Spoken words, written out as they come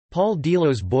Paul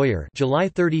Delos Boyer (July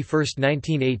 31,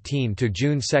 1918 to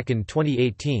June 2,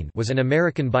 2018) was an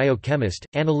American biochemist,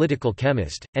 analytical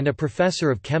chemist, and a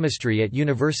professor of chemistry at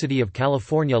University of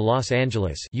California, Los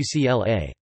Angeles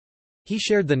 (UCLA). He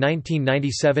shared the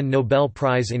 1997 Nobel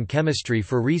Prize in Chemistry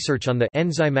for research on the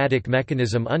enzymatic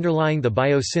mechanism underlying the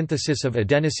biosynthesis of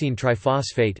adenosine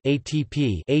triphosphate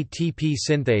 (ATP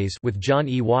synthase) with John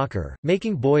E. Walker,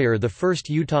 making Boyer the first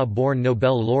Utah-born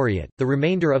Nobel laureate. The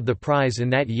remainder of the prize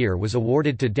in that year was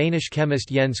awarded to Danish chemist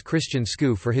Jens Christian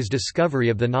Skou for his discovery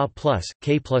of the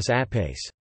Na+K+ atpase.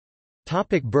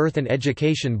 Topic: birth and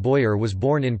education. Boyer was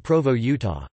born in Provo,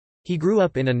 Utah. He grew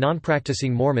up in a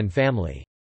non-practicing Mormon family.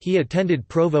 He attended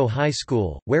Provo High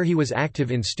School, where he was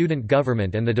active in student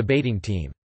government and the debating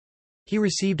team. He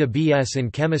received a B.S.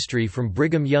 in chemistry from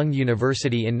Brigham Young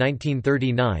University in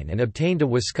 1939 and obtained a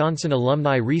Wisconsin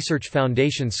Alumni Research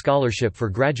Foundation scholarship for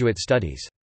graduate studies.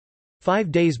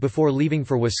 5 days before leaving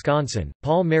for Wisconsin,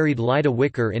 Paul married Lyda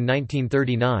Wicker in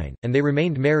 1939, and they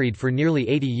remained married for nearly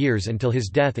 80 years until his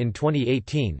death in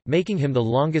 2018, making him the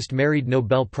longest married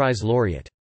Nobel Prize laureate.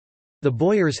 The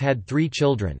Boyers had 3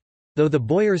 children. Though the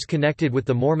Boyers connected with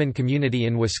the Mormon community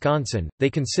in Wisconsin, they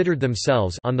considered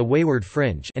themselves on the wayward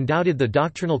fringe and doubted the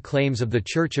doctrinal claims of The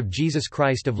Church of Jesus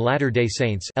Christ of Latter-day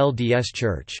Saints (LDS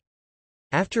Church).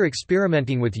 After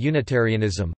experimenting with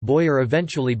Unitarianism, Boyer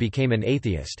eventually became an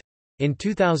atheist. In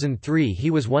 2003 he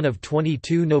was one of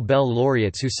 22 Nobel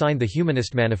laureates who signed the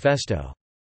Humanist Manifesto.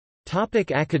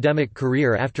 Academic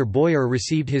career. After Boyer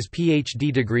received his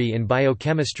Ph.D. degree in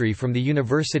biochemistry from the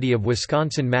University of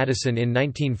Wisconsin-Madison in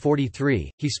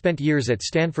 1943, he spent years at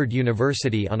Stanford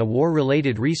University on a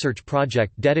war-related research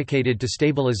project dedicated to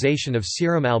stabilization of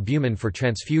serum albumin for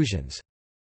transfusions.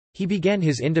 He began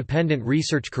his independent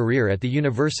research career at the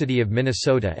University of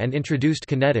Minnesota and introduced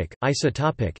kinetic,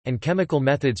 isotopic, and chemical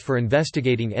methods for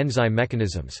investigating enzyme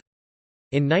mechanisms.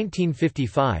 In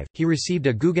 1955, he received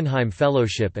a Guggenheim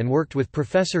Fellowship and worked with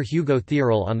Professor Hugo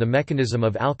Thierl on the mechanism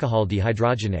of alcohol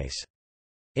dehydrogenase.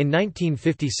 In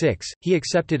 1956, he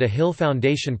accepted a Hill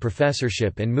Foundation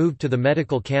professorship and moved to the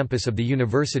medical campus of the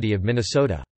University of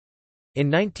Minnesota.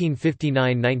 In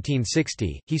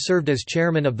 1959–1960, he served as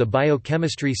chairman of the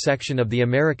biochemistry section of the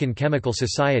American Chemical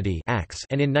Society and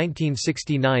in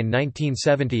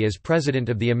 1969–1970 as president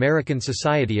of the American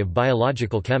Society of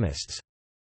Biological Chemists.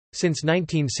 Since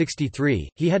 1963,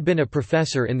 he had been a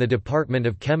professor in the Department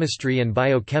of Chemistry and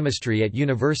Biochemistry at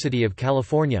University of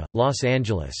California, Los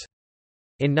Angeles.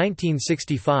 In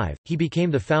 1965, he became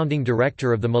the founding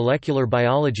director of the Molecular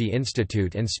Biology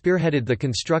Institute and spearheaded the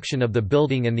construction of the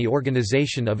building and the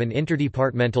organization of an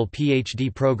interdepartmental Ph.D.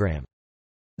 program.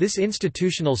 This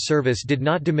institutional service did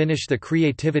not diminish the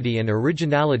creativity and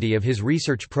originality of his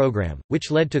research program, which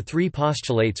led to 3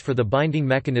 postulates for the binding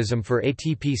mechanism for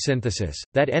ATP synthesis: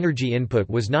 that energy input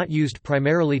was not used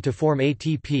primarily to form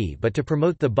ATP but to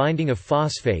promote the binding of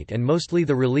phosphate and mostly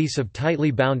the release of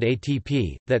tightly bound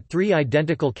ATP, that 3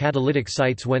 identical catalytic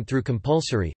sites went through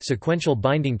compulsory, sequential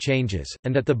binding changes,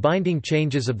 and that the binding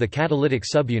changes of the catalytic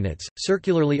subunits,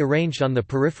 circularly arranged on the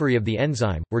periphery of the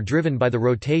enzyme, were driven by the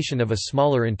rotation of a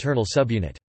smaller internal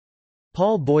subunit.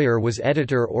 Paul Boyer was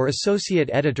editor or associate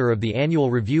editor of the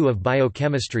Annual Review of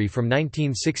Biochemistry from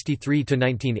 1963 to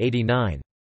 1989.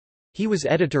 He was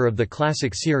editor of the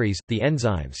classic series, The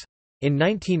Enzymes. In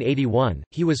 1981,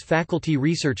 he was faculty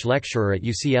research lecturer at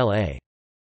UCLA.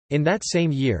 In that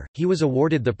same year, he was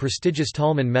awarded the prestigious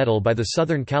Tolman Medal by the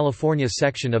Southern California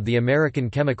section of the American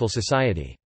Chemical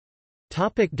Society.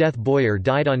 Death. Boyer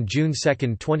died on June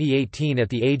 2, 2018 at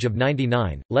the age of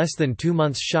 99, less than 2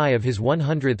 months shy of his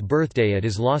 100th birthday at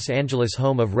his Los Angeles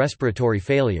home of respiratory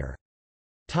failure.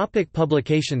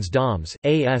 Publications. Doms,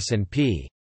 A.S. and P.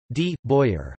 D.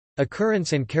 Boyer.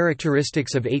 Occurrence and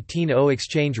characteristics of 18O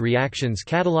exchange reactions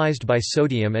catalyzed by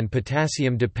sodium and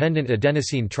potassium-dependent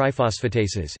adenosine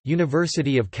triphosphatases,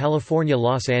 University of California,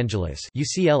 Los Angeles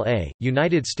UCLA,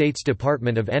 United States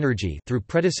Department of Energy through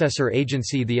predecessor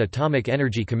agency the Atomic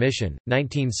Energy Commission,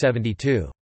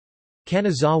 1972.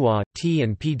 Kanazawa, T.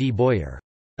 and P. D. Boyer.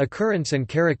 Occurrence and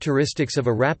characteristics of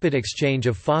a rapid exchange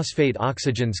of phosphate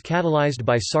oxygens catalyzed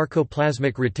by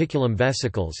sarcoplasmic reticulum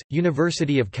vesicles,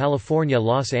 University of California,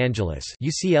 Los Angeles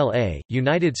UCLA,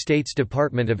 United States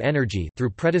Department of Energy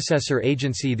through predecessor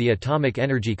agency the Atomic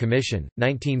Energy Commission,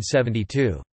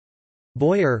 1972.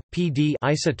 Boyer, P. D.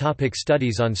 Isotopic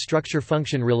studies on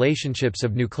structure-function relationships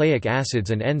of nucleic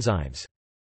acids and enzymes.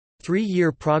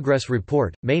 3-year progress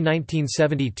report, May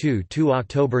 1972 to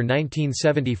October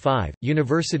 1975,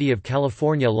 University of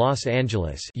California, Los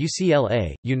Angeles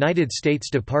UCLA, United States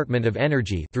Department of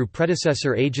Energy through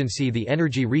predecessor agency the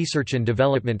Energy Research and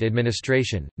Development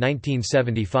Administration,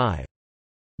 1975.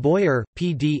 Boyer,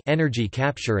 P.D. Energy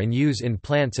Capture and Use in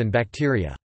Plants and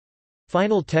Bacteria.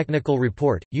 Final Technical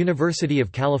Report, University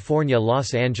of California,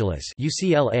 Los Angeles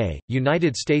UCLA,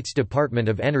 United States Department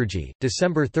of Energy,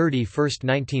 December 31,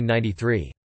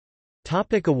 1993.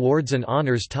 Topic awards and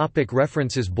honors. Topic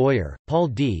references. Boyer, Paul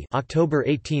D. October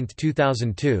 18,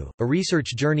 2002, A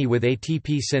Research Journey with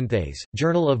ATP Synthase,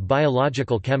 Journal of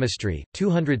Biological Chemistry,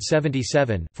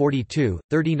 277 42,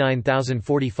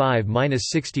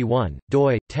 39045-61,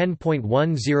 doi,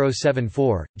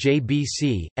 10.1074,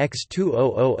 JBC,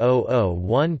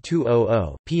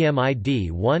 X2000012000,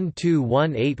 PMID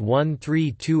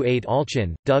 12181328.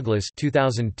 Alchin, Douglas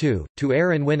 2002, To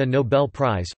Air and Win a Nobel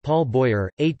Prize, Paul Boyer,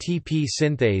 ATP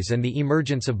Synthase and the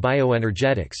Emergence of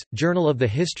Bioenergetics, Journal of the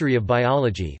History of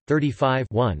Biology, 35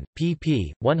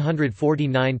 pp.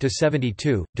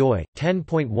 149–72, doi,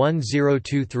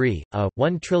 10.1023, a,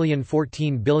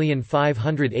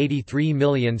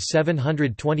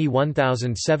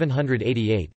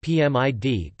 1,014,583,721,788,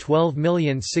 PMID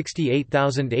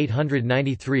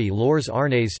 12,068,893. Lourdes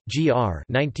Arnaiz, G.R.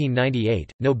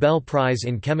 1998, Nobel Prize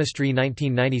in Chemistry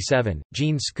 1997,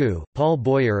 Jean Scu, Paul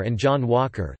Boyer and John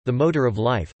Walker, The Motor of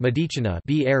Life, Medicina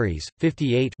B. Aries,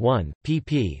 58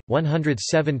 pp.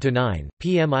 107–9,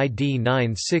 PMID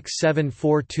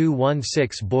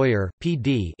 9674216. Boyer,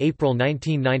 P.D. April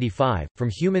 1995,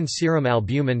 From Human Serum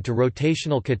Albumin to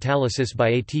Rotational Catalysis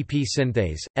by ATP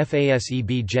Synthase,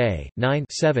 FASEBJ, 9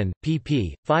 7,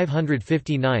 pp.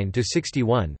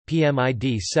 559–61,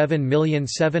 PMID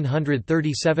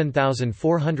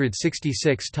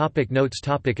 7737466. Topic notes.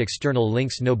 Topic external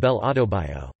links. Nobel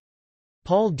Autobio.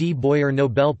 Paul D. Boyer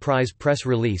Nobel Prize Press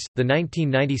Release, the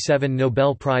 1997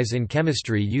 Nobel Prize in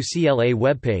Chemistry UCLA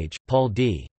webpage, Paul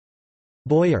D.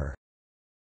 Boyer.